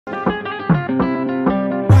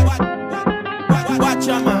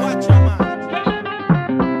Ay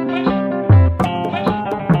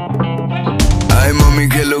mami,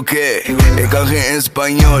 que lo que? Ik kan geen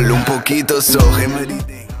Espanol, un poquito so.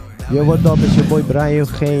 Yo, wat up, is je boy Bryan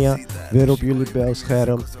weer op jullie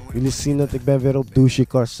beeldscherm. Jullie zien het, ik ben weer op Dushi,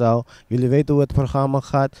 Korsou. Jullie weten hoe het programma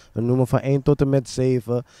gaat. We noemen van 1 tot en met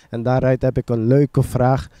 7. En daaruit heb ik een leuke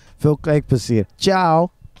vraag. Veel kijkplezier.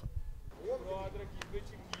 Ciao!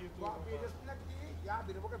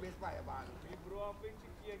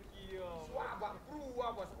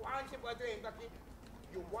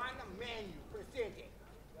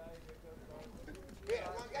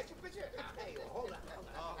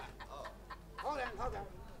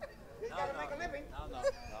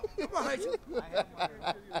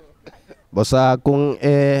 Basta kung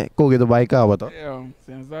kung ito ba ikaw ba to? Yeah,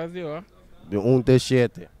 sensación. Yung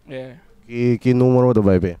Onterecht. Yeah. Que número ito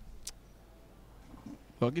ba ibe?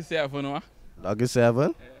 LUCKYNR7, no?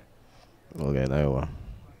 LUCKYNR7? Okay, na yun.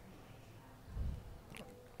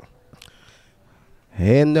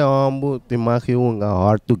 Hende ambo timaki un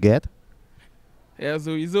hard to get? É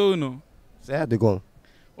sowieso, no? Certo, kong?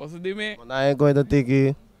 Posso dizer? Na yung ko ito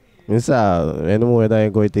tiki. Minsan, ano mo ito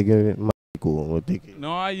yung ko tiki.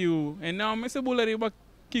 Não, ayu. E não, mas se bulari ba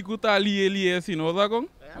kikuta ali assim, não tá com?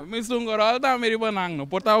 Mas um garoto tá meio banang, no.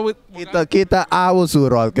 Portava. Kita awo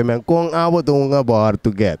surol que men kung awo tunga bar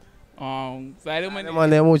to get. Sai man.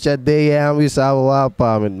 Mane mucha DM bisa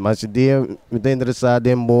apa, mas dia me interessado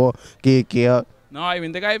em bo que não, aí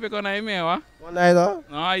vem cá e pegou na e-mail, ah? Não é não?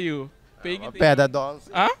 Não, ayu. Uma pedra dons.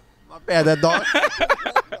 Ah? Uma pedra dons.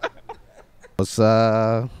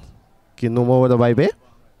 Sa que número da vai ver?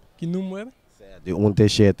 Que número? De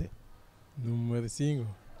Onterecht. Número 5.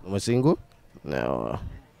 Número 5? Não.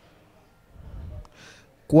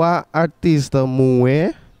 Qual artista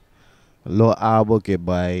muito lo abo que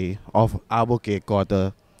vai of abo que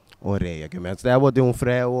corta orelha? Que me está botando um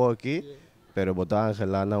freio aqui, pero botar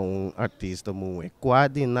Angela um artista muito. Qual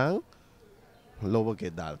de não lobo que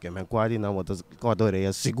dá? Que me qual de não bota corta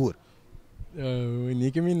orelha seguro?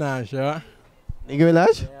 Nicki Minaj, ó. Nicki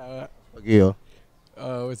Minaj? Aqui ó.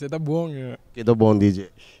 Você tá bom, Que tá bom, DJ.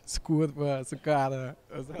 Desculpa, esse cara.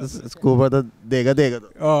 Desculpa, tá dega.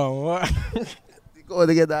 Oh, Como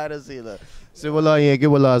que dá assim, né? Se eu falar em aqui, eu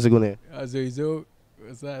vou lá, segundo. Às vezes eu...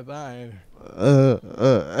 Você tá,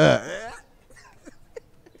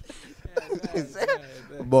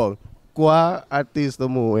 Bom, qual artista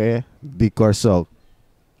é de Korsou?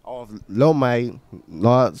 Lo mais,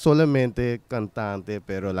 não somente cantante,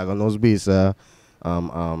 pero la nos visa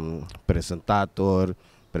apresentador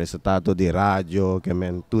de rádio, que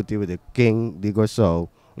men tu tipo de king de Korsou,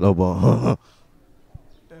 lobo.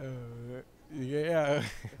 Yeah.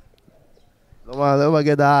 Não vai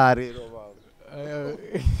quedar aí,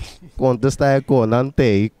 contestar com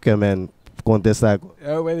nante, que men contestar com.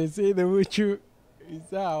 Eu vou dizer muito,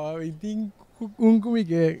 sabe? Eu tenho comigo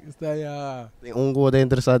que está aí. Tem que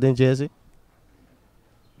interessado em Jesse?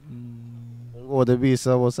 Goda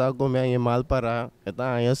bisa você come animal para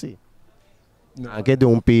eta aí assim. Aqui de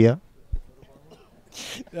pia.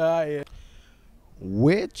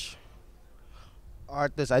 Which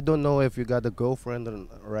artist? I don't know if you got a girlfriend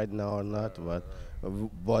right now or not,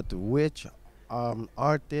 but which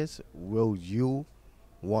artist will you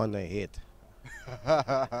wanna hit?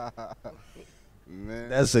 Man,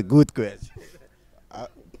 that's a good question.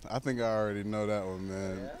 I think I already know that one,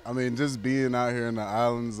 man. Yeah. I mean, just being out here in the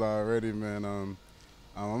islands already, man. I'm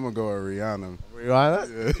gonna go with Rihanna. Rihanna?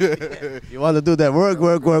 Yeah. You want to do that work?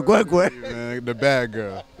 Yeah, man, the bad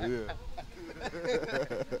girl. Yeah.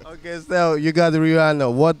 Okay, so you got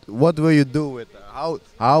Rihanna. What will you do with her?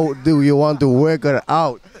 How do you want to work her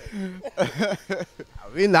out? I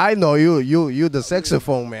mean, I know you the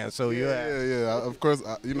saxophone man, so yeah. Of course,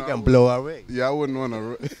 you can blow away. Yeah, I wouldn't want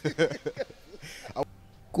to.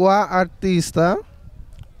 Qual artista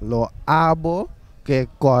lo abo que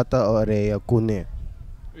corta orelha kune?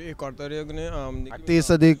 Corta orelha kune.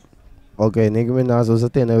 Artista de... Ok, Nicki Minaj você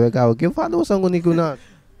tem a ver com o que fala você com Nicki Minaj?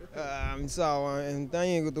 Sabe, então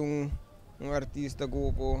eu tenho artista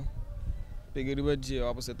que peguei de budget,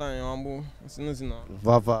 você tá em ambo, assim não.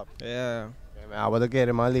 Vá. É. Abo da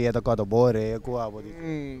querer mal ali, tá corta boa orelha com abo. Para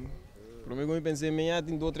mim eu pensei meia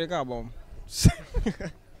tem 2 3 cabos.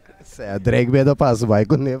 É, Drake bem da passo vai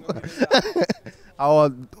com ele.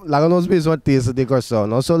 Lá nós vimos um artista de Korsou,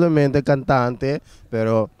 não somente cantante,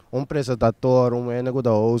 pero apresentador,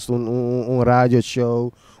 host, rádio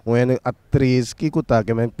show, atriz, que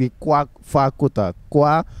qual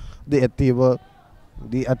de tipo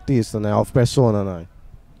de artista, né, of persona, né?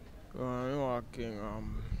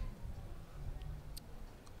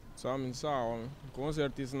 Sabe, sabe, com os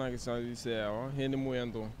artistas na que sabe se é, ó, rende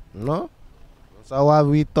muito. Não? Só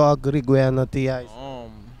o we talk Riguena T.I.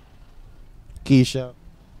 Kisha.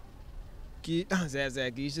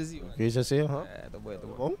 Zé, Kisha sim. Kisha sim, aham. É, tá bom, tá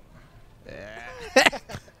bom. Bom?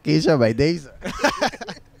 Kisha, Mais deze.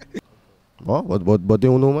 Bom,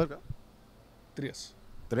 botei um número. 3.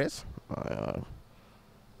 3?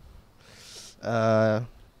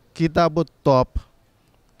 Kita bo top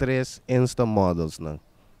 3 Insta models, né?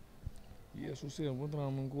 Isso sim, vou entrar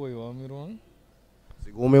num coio, amigo.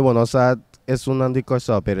 Segundo meu, não sabe, é um de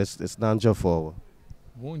Korsou, mas é não já foi.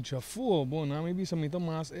 Bom, já foi, bom, na minha bisa muito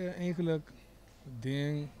mais é eigenlijk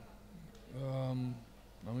ding,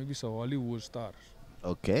 na minha bisa Hollywood stars.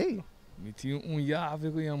 Ok. Me tinha jaar que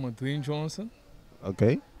eu chama Dwayne Johnson.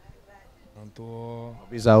 Ok. Então,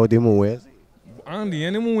 Bisa de moer. Andy,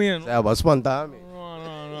 ele é muito. É, vai espantar, me.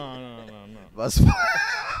 Não. Vai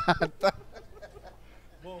espantar.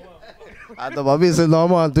 Ato ba bisa não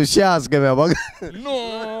mo entusiasta que me bag.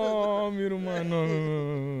 Não, meu irmão,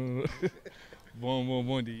 não.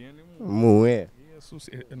 Bom, dia, ele é muito. Moer. Jesus,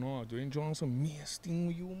 não, Dwayne Johnson,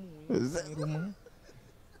 mestinho e o muito, meu irmão.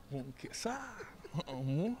 Bom, que sabe?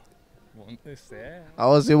 Bom, é.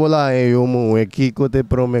 Ao se bola é o moer que te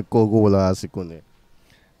promete cogo lá assim com ele.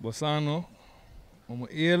 Bossano, om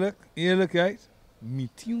eerlijkheid,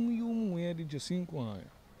 metinho e o mulher de 5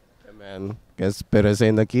 anos. Man, que espera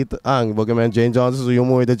ser daqui. Porque man Jane Johnson o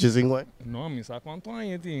moer de 5 anos. Não, me sabe quanto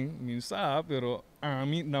anos tem, me sabe, pero a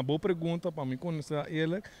mim na boa pergunta para me conhecer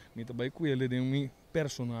ele, me também com ele de um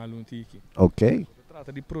personal aqui. Ok.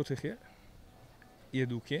 Trata de proteger,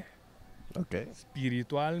 educar, Ok.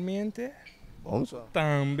 espiritualmente, Bom só.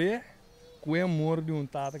 também com o amor de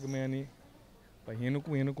tata que me para gente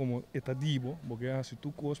com ele como etadibo, porque se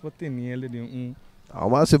tu costa para ter ele de Há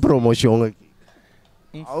uma promoção aqui.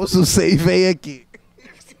 Há o save aqui.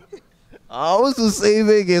 Há o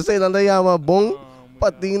save aqui. Você não chama bom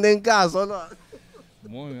patinho em casa, não?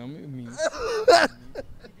 Bom, amigo.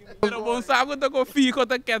 Pero bom sabe que eu fico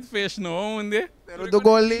até catfish não, onde? Pero do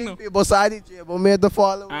gol limpo, você diz, vou medo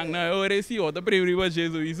follow. Não, eu recebi outra primeira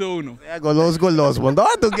Jesus isso não. É golos, mandou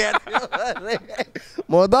to get.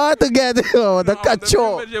 Mandou to get, mandou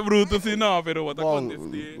cachorro. Não, bruto assim não, pero outra Bom,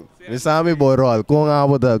 conteste. me sabe borol, com a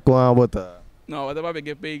bota. Não, outra para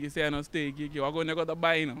pegar pegue se não steak que eu agora negócio da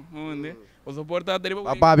bai não, onde? O suportar dele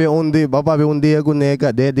para Papai um dia com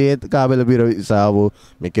nega, de cabelo vira sabo,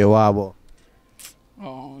 me que wabo.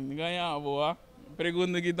 Oh, ganha boa.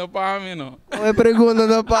 Pergunta aqui da PAM, não? Não é pergunta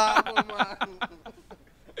da papo, mano.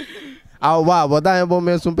 Uau, botar em bom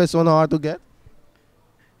mesmo pessoa na hora to get?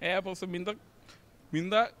 É, posso minta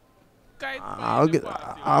cai.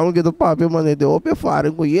 Alguém do papo, mano, de open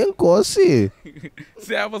fare com ele coce.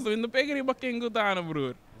 Se é, posso minta pegar para quem gostava,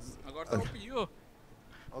 bro. Agora tá pior.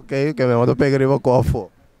 Ok, que mesmo, eu peguei o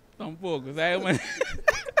cofo. Tampouco, sai, mano.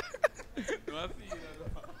 Não assim,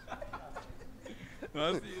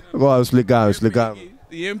 não. Agora, explicar.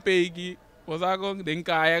 E em pegue, você agora tem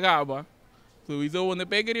caia gaba. So, isso onde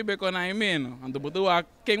pegaria para com a menos. Então, botou a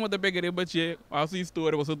quem você pegaria para te a sua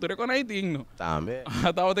história, você tudo com a tinho. Também.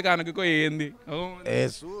 Tá outra cara que conhece.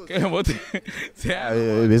 Jesus. Que você.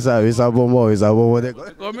 Isso é bom.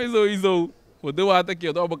 Começou isso. Botou a aqui,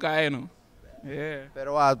 eu tô bacana. É.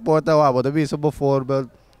 Pero porta bota bisa por forma,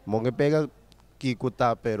 monge pega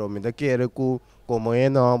kikuta pero me da querer como é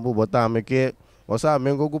não, botar me que você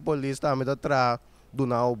sabe que o polícia me da tra do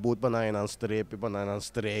não boot para na strip para na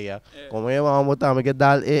estreia como é vamos botar me que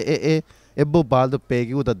dal bobal do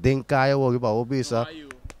pegue o da dencaia o que para o bisa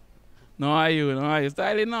não aí está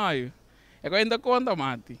ali não aí é que ainda conta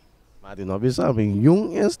mate não bisa me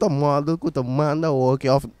esta modo que tu manda o que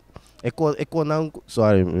off é não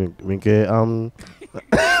sorry me que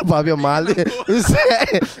Fabio Mali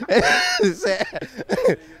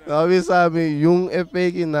não bisa me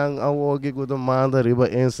pegue nang o que tu manda riba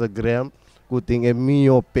Instagram kuting é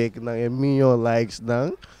minho pic nang é minho likes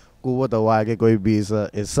nang ku bota wage koi bisa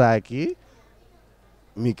essa aqui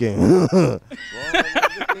me que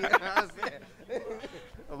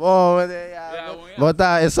bom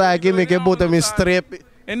bota essa aqui me que bota me strip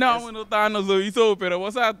e não tá no isso pero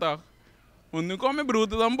você tá não come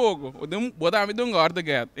bruto tampouco botar me um gordo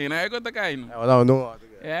gato e não é que tá caindo não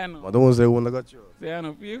é não mas um segundo gato é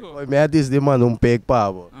não fico oi me diz de mano pic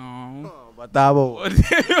pavo não batavo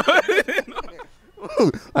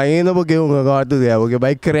ainda porque gordo é porque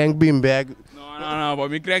vai crank beanbag não para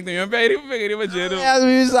me crank também pegaria para dinheiro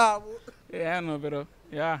é não pero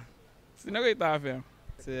se não que tá fé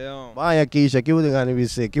vai aqui vou ganhar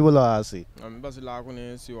você que vou lá assim a mim basta lá com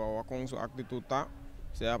esse o com sua atitude tá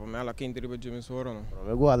se é para mim ela quem teria de me soro não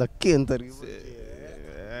me guarda quem teria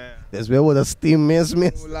Después vou dar steam mesmo.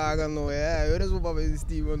 Laga não é, eu não sou para ver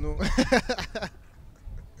estima não.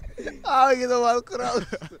 Ai, que não vai crowd.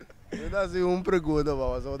 Eu dá assim pergunta,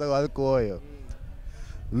 mas eu vou dar coio.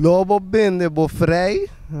 Lobo vende bo vrij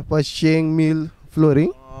para 100.000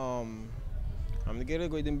 florin. Am kere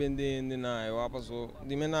ko itin bende na eu passo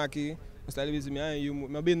de mena aqui, está ali me aí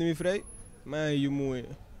me bende me frei, mas eu muito.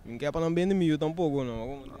 Não quer para não bende me tampouco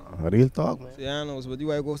não. Real talk, man. Se ano, os bati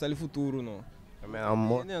vai gostar do futuro não.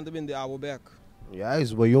 Amor. Não tá bende abo back. Ja,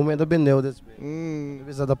 isso foi eu mesmo vendeu desse.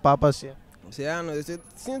 Bisa da papa assim. Se ano, se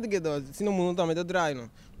sinto que dá, se não mundo também tá dry não.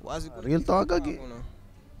 Quase Real talk aqui.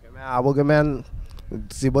 Abo que man,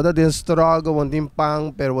 se botar tem strogo, vão ter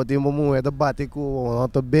pão, pero botar moeda bate com, não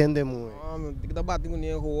tá vende muito. Tem que bate com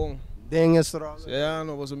ninguém com. Tem strogo. Se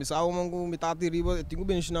ano, você me sabe como me tá teriba, tenho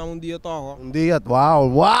que ensinar dia toca. Dia,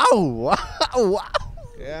 uau.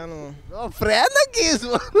 Se ano. Não, frena aqui,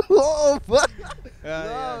 mano.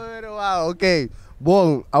 Não, uau, ok.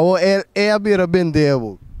 Bom, é a bira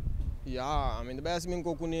vendeu. Ja, a minha best me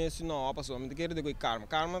conhece não, passou, a minha quer de karma.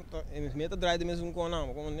 Karma, me tá dry de mesmo com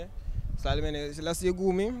não, como né? Sabe, né? Se ela se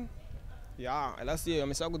gumi, ja, ela se, a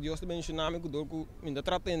minha sabe Deus também ensinar me que dor que me tá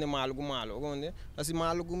tratando malo com malo, como né? Assim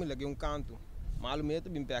malo com me lá que canto, malo me tá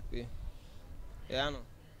bem perto. É não.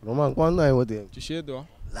 Roman, quando é o tempo? Te chedo.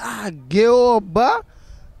 Lá, geoba.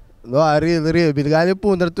 Não, real, bilgali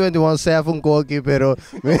Punda 21/7 ko aqui, pero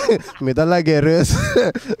me tá lá guerreiros.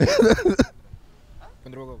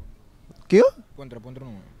 Que? Contra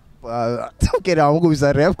não. Queremos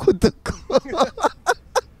começar a rap com tu.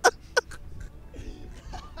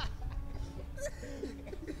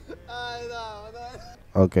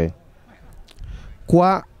 Ok.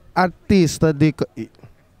 Qual artista de...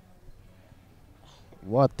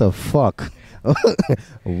 What the fuck?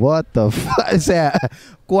 What the fuck?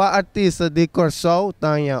 Qual artista de Korsou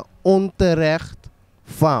tem Onterecht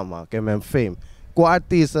fama, que é fame? Qual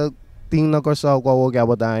artista tem na Korsou qual o que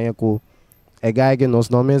abadanya ko? É gaya que nós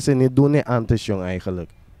não mencionamos nem antes yung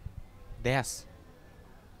eigenlijk. 10.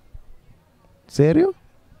 Sério?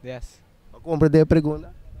 10. Compreende a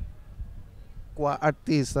pergunta? Qual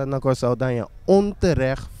artista na Korsou tem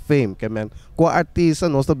Onterecht fame, que é qual artista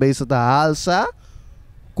nós também se da halsa?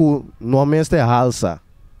 Que não menos é halsa.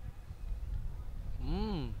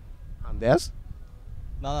 Andes?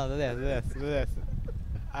 Não, 10.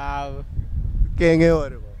 Quem é o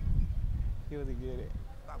irmão? Eu te quero.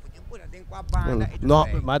 Não,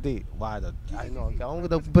 mati, guarda. Ai não, que um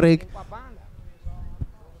que break.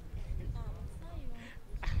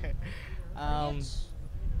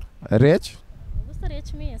 Rich? Não gostaria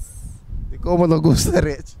de mesmo. E como não gosta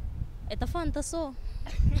Rich? É tá fantaso.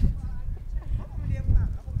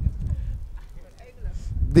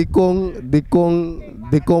 De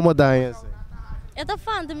como dá isso? É tá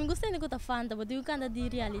fanta, me gostei de que tá fanta, mas eu canto de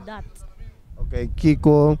realidade. Ok,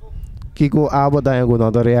 Kiko abo dá em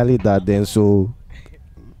da realidade dentro do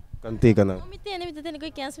cantica não? Não me tem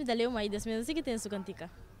que quem me dá leu mais das mesmas que tem sua cantica.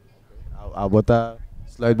 Abo tá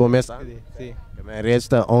slide bom mesa? Sim. Que me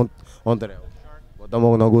resta Onterecht.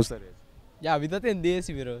 Botamos não gosta Rich. Já, a vida tem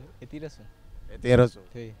desse, bro. É tiração. É ter razão.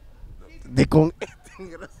 Sim. De com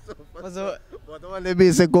Mas botamos de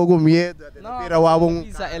bisa com medo, não, tira o abo.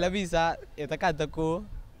 ela avisa, ela canta com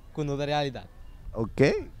outra realidade.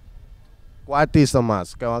 Ok. Qual artista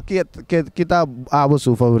mais? Que tá abo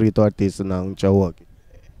seu favorito artista não chau aqui?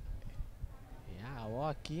 Já, o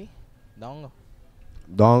aqui, dong.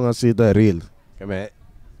 Dong assim da real. Que me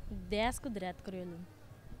 10 com direto curioso.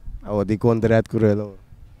 o de com direto curelo.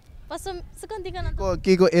 Passou, se cantica não.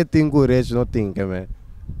 Kiko eting ku Rich no ting que me.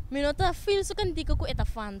 Minota feel su cantica com eta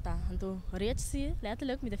fanta. Então, rete se, leta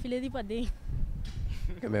look me da filha de para dentro.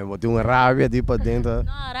 Que me botou uma rabia de para dentro.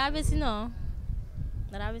 Não, Arábia se não.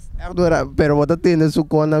 Arábia se não. Agora, pero você tem su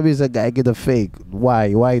cona bisa guy que da fake.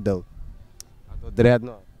 Why though? Ato dread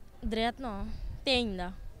no. Direto não. Tem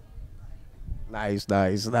ainda. Nice.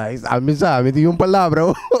 Sabe, tem uma palavra.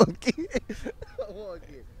 Ok.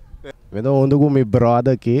 Me dá onde com meu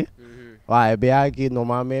brother aqui. Vai, bem aqui,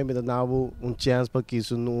 normalmente me dá chance para que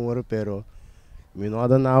isso número, pero me não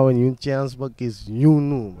dá nenhum chance para que isso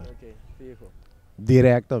número. Ok, fico.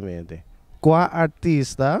 Diretamente. Qual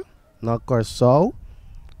artista na Korsou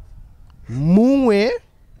muito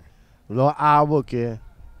lo abo que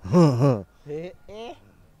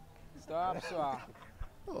Stop, pessoal.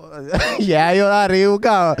 ya yo arriba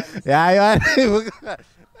ka.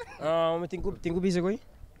 Tenho bisa coi?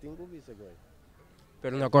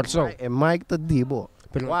 Pero na Korsou. É Mike tá dibo.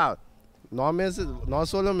 Wow. Não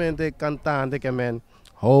somente cantante que men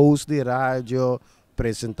host de rádio,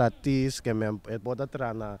 apresentatis que men pode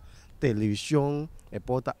entrar na televisão,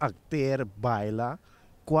 pode actor, baila,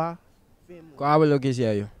 Qua? Qual é o que é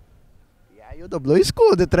isso? Ja, eu tô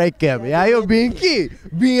school de try cam. Ja, eu vim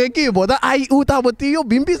aqui, bota ai uta tio,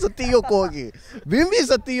 bimbi sa tio koki. Bimbi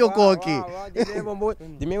sa tio koki.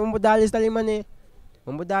 Di me mudar está ali mané.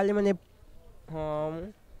 Mudar ali mané.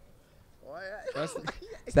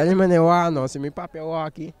 Está ali mané não, se me papel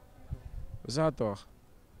aqui. Exato.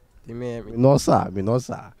 Di me Não sabe.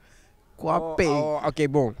 Qua pay. Ok,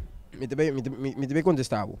 bom. Me deve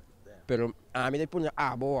contestar. Pero a mim depois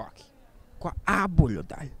boa aqui. Qual bolo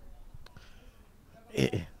tal?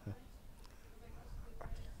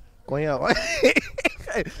 Conha.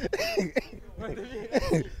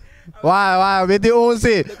 Vai, me dê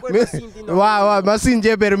 11. Vai, mas sim,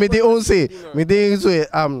 pero me dê 11. Me dê isso.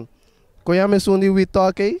 Conha me sundi we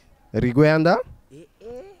talk aí? Riguenda?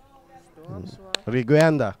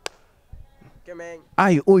 Riguenda.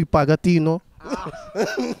 Ai, oi, pagatino.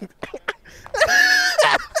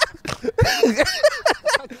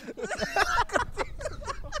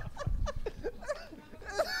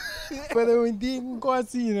 Pero eu entendo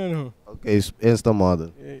quase não. Ok, esta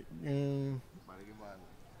moda.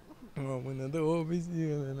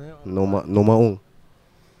 Número 1.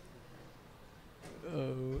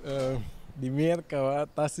 De merca,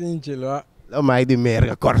 tá sentindo. Mas de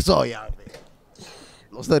merda, Korsou, já.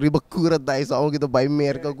 Nós estamos cura daí, só que vai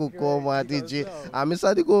merda com como a DJ. A mim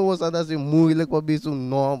sabe como você está assim muito com isso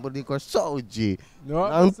nome de Korsou, G.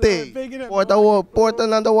 Não tem. Porta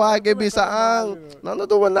nada o que bisa nada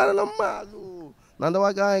do nada na malu. Nada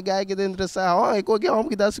o que que dentro dessa, oh, qualquer homem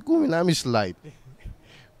que dá se come na minha slide.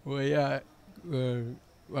 Olha,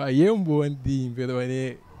 aí é bom time, pero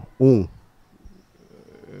é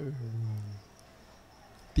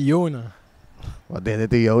Tiona. What did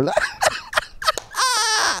Tiona?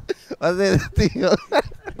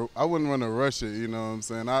 I wouldn't want to rush it, you know what I'm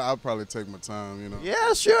saying? I'll probably take my time, you know?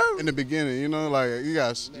 Yeah, sure. In the beginning, you know, like, you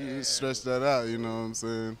got to stretch that out, you know what I'm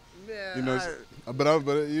saying? Yeah, you know,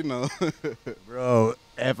 but you know. Bro,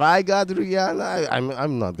 if I got Rihanna,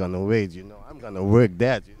 I'm not going to wait, you know? I'm going to work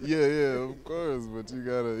that. You know? Yeah, of course, but you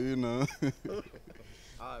got to, you know.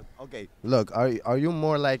 Okay, look, are you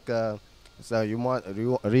more like, so you want,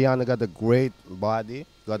 Rihanna got a great body,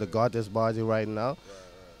 got a goddess body right now.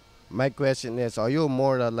 My question is, are you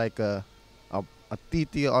more like a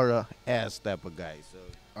titi or a ass type of guy? So,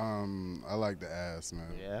 I like the ass, man.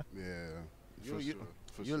 Yeah? Yeah,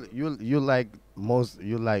 for sure. You like most,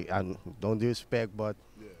 you like, don't disrespect, but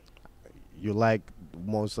Yeah. you like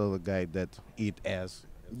most of the guy that eat ass.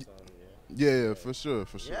 Yeah, for sure.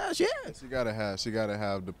 Yeah, yeah. She gotta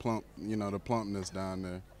have the plump, you know, the plumpness down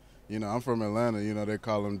there. You know, I'm from Atlanta, you know, they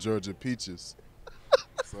call them Georgia peaches.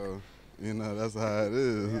 So, you know, that's how it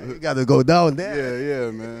is. You gotta go down there.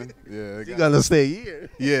 Yeah, man. Yeah. You gotta stay here.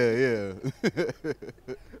 Yeah.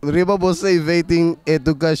 Riba você weten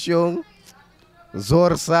educação,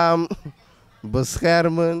 zorgzaam,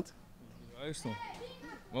 beschermend. Luister.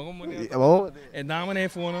 Waarom meneer? Bom, En dame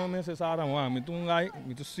heeft voor mensen zaten aan. Met toen ga ik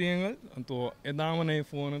met de single en toen en dame heeft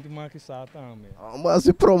voor toen maak je zaten aan mee. mas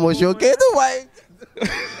se promotion que tu vai.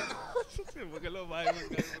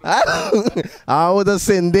 Aonde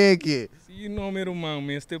acender aqui? Zie je nou meer man,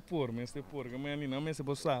 meeste por, que men niet na mensen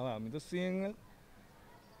besala. Met de single,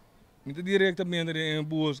 met de directe mensen in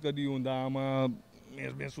busca de een dame.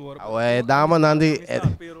 É dama nandi,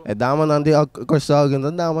 é dama nandi Korsou,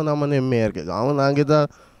 então dama não mané merda. Dama nandi da,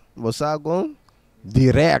 você com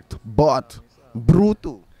direct, bot,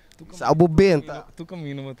 bruto, sabe benta. Tu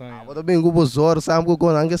caminho botar. Bota bem o bozor, sabe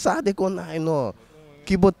com nangue sabe com nai no.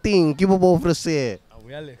 Que botim, que vou oferecer.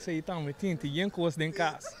 Alex, você tá me tinha tem coisa dentro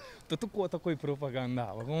casa. Tu conta com propaganda,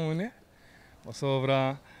 como né? Mas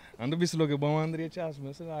sobra ando bis lo que bom André Chas,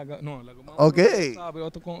 mas não, logo mais. Ok. Sabe,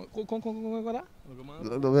 eu tô com agora?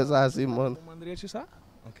 Não vê assim, mano. André Chas?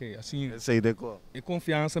 Ok, assim. Sei de co. E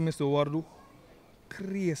confiança me estou guardo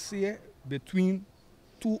crescer between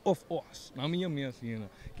two of us. Na minha assim, né?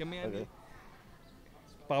 Que minha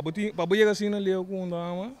para botar assim na leu com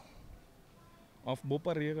dama. Of bo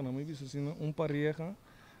pareja, na minha visão assim, pareja,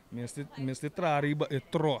 mas te trariba é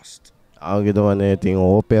trust. Alguém do mané tem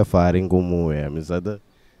o pé farinha como é, amizade.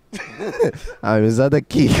 Amizade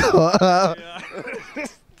aqui.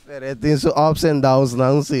 Tem seus ups and downs,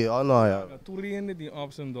 não sei, ou não? Tu rende de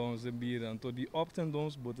ups and downs de vida, então de ups and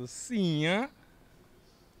downs bota sim,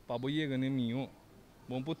 para boiega nem minho.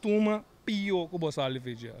 Bom por tuma pio que você ali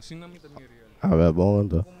fez, assim não me também real. Ah, é bom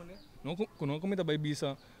então. Não como tá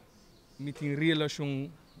bisa, me tem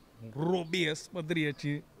relação robes para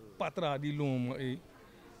direita, para trás de loma aí,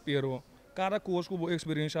 pero cada coisa que eu vou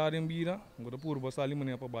experienciar em vida, agora por você ali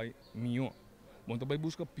maneira para vai minho. Bom, tu vai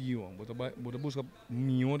buscar pio, bota buscar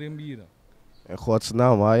minho em vida. In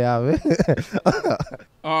godsnaam, ja,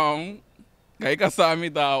 Kijk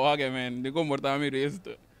kasami tawa que men, de comportami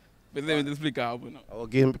resto. Pensei me explicar, não.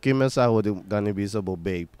 Que mensagem você ganha bisa bo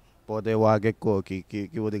babe? Pode wage ko que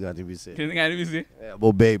você ganha bisa. Que ninguém me diz.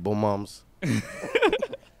 Bo babe, bo moms.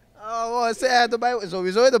 Você é do bairro,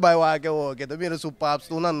 sowieso é do bairro wage o que também su paps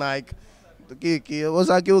tu na Nike. Que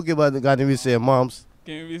você aqui o que vai ganha bisa moms.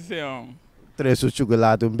 Quem me diz Três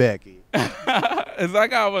chocolate beck.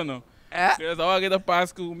 Acaba não. Eu só aqui da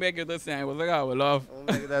Páscoa, um beck da sem, você acaba, love.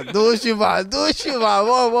 Dushi,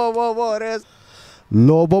 res.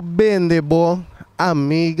 Lobo vende bo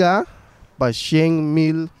amiga para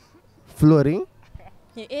 100.000 florin.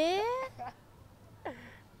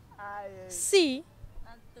 Sim.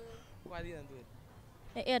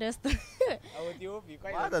 É resto.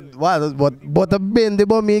 Bota vende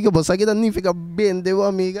bo amiga, você aqui não fica vende bo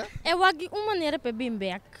amiga. É uma maneira para bem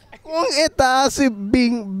back. Eta se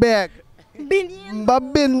bing back. Viniendo. Ba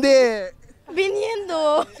vende.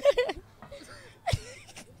 Viniendo.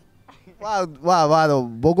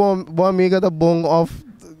 Boa amiga tá bom off.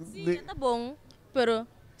 Sim, tá bom. Pero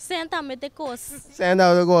senta mete coisa.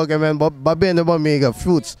 Senta o que men ba vende bo amiga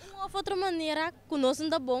fruits. Uma outra maneira, conosco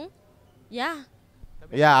tá bom. Já.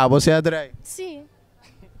 Ja, você atrai. Sim.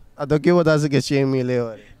 Ato que você acha que 100.000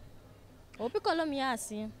 euros? O picolomia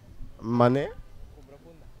assim. Mané?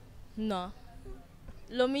 Não.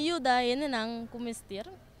 Lo mi ajuda ele não comestir.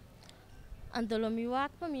 Então lo mi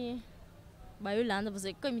wak para mim. Vai olhando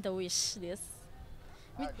você que me tá wish this.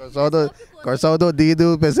 Korsou do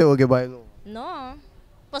dido pensei o que vai não. Não.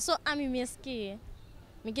 Passou a mim mesmo que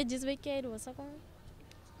me que diz vai querer você com.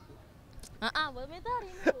 Vou me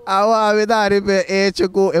dar. Me dar é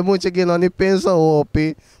chico é muito que não nem pensa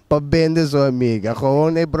opi para vender sua amiga. Com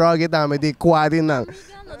o brogue também de quadro não.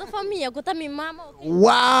 Da família, eu também mama.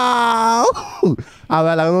 Uau!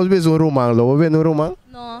 Ela não vê um romano, não vê um romano?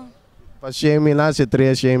 Não. Para 100.000 lá se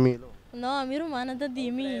 300.000. Não, minha irmã não tá de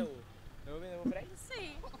mim.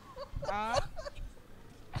 Sim.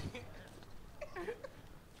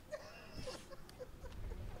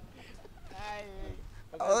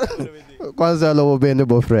 Quanto é o vende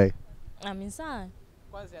bo frei? A mim sabe.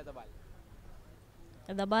 Quanto é da bala?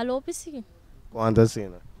 É da bala ou psi? Quanto assim?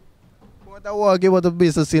 Quanto o que você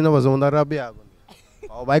bisa assim não vai uma rabia.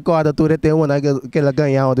 Vai corda tu tem uma que ela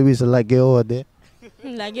ganhar o bisa like o de.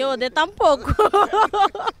 Like o de tampouco.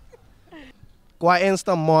 Qual é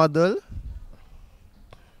esta model?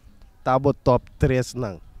 Tá bo top 3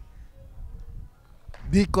 não.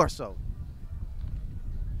 De Korsou.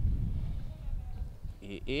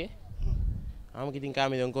 Kamu kiting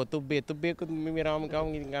kami dong ko tube ko mimiram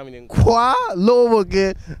kamu kiting kami dong. Qua lobo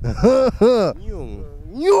que Nyung?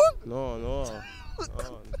 No.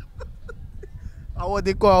 Awo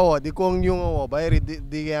di ko nyung awo bayari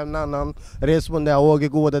di game nan responde awo que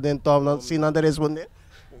kuwa den top nan sinan de responde.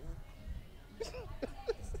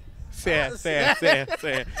 Se.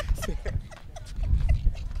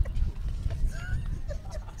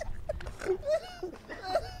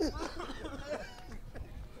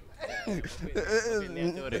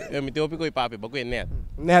 Eu me opi ko ipapi ba ko net.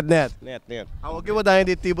 Net. Net. Awo que você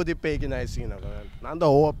de tipo de peixe na cena, nanda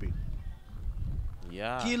hopi.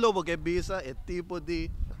 Yeah. Kilo porque bisa é tipo de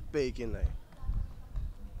peixe na.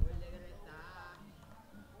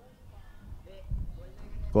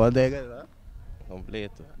 Qual é que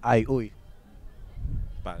Completo. Ai, ui.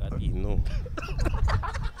 Pagatino.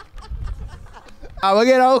 Awo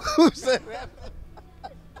que não.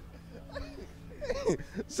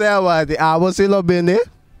 Sewati, você lo vende?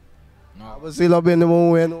 No. Você lo vende mo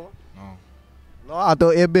bueno? No. No,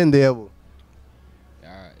 ato e vendeu.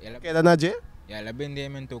 Ela Queda na je? ela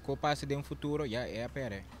vendimento ko passa de um futuro já é a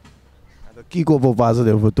pere. Ato que ko vou fazer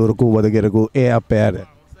no futuro com o que ko é a pera.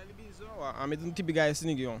 A mim não tipo gás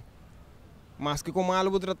assim guion. Mas que como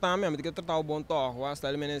algo tratar me, que tratar o bom toque, o está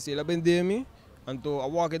ele ela vendeme. Então a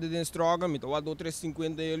walk de den stroga, me to a do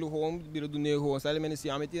 350 ele home, biro do nego, está ele se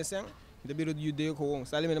ame tem sem. De biro de judeco home,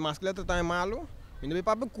 está ele mas que ele tratar malo. Me não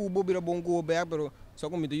papo cubo, biro bom go back, pero só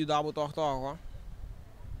como de ajudar o toque toque.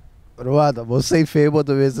 Ruada, você feio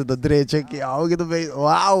botou esse do direito aqui, algo que tu fez.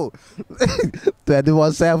 Uau! Tu é de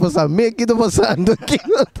você, você sabe que tu passando aqui.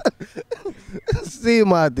 Sim,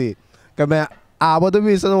 Mati. Kami abo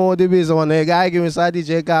vista não de vista, mano. É gai que me sai de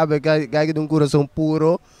chegar, gai que tem um coração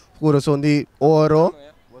puro, coração de ouro.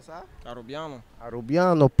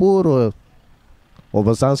 Arubiano puro. O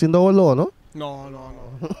você assim do olho, não? Não.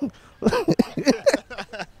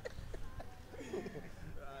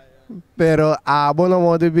 Pero abo não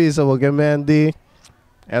pode vista, porque mendi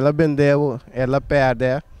ela vendeu, ela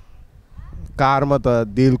perde. Karma tá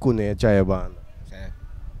deal com ele, chaya banda.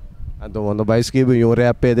 Então, quando vai escrever um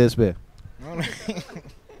rap despe.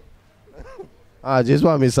 Ah, diz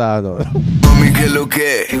pra mim, Sano. Mami, que lo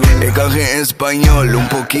que encaje en español, un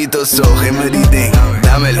poquito soje meridín.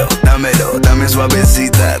 Dámelo, dámelo, dame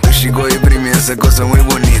suavecita. Tu chico y primi, esa cosa muy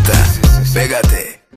bonita. Pégate.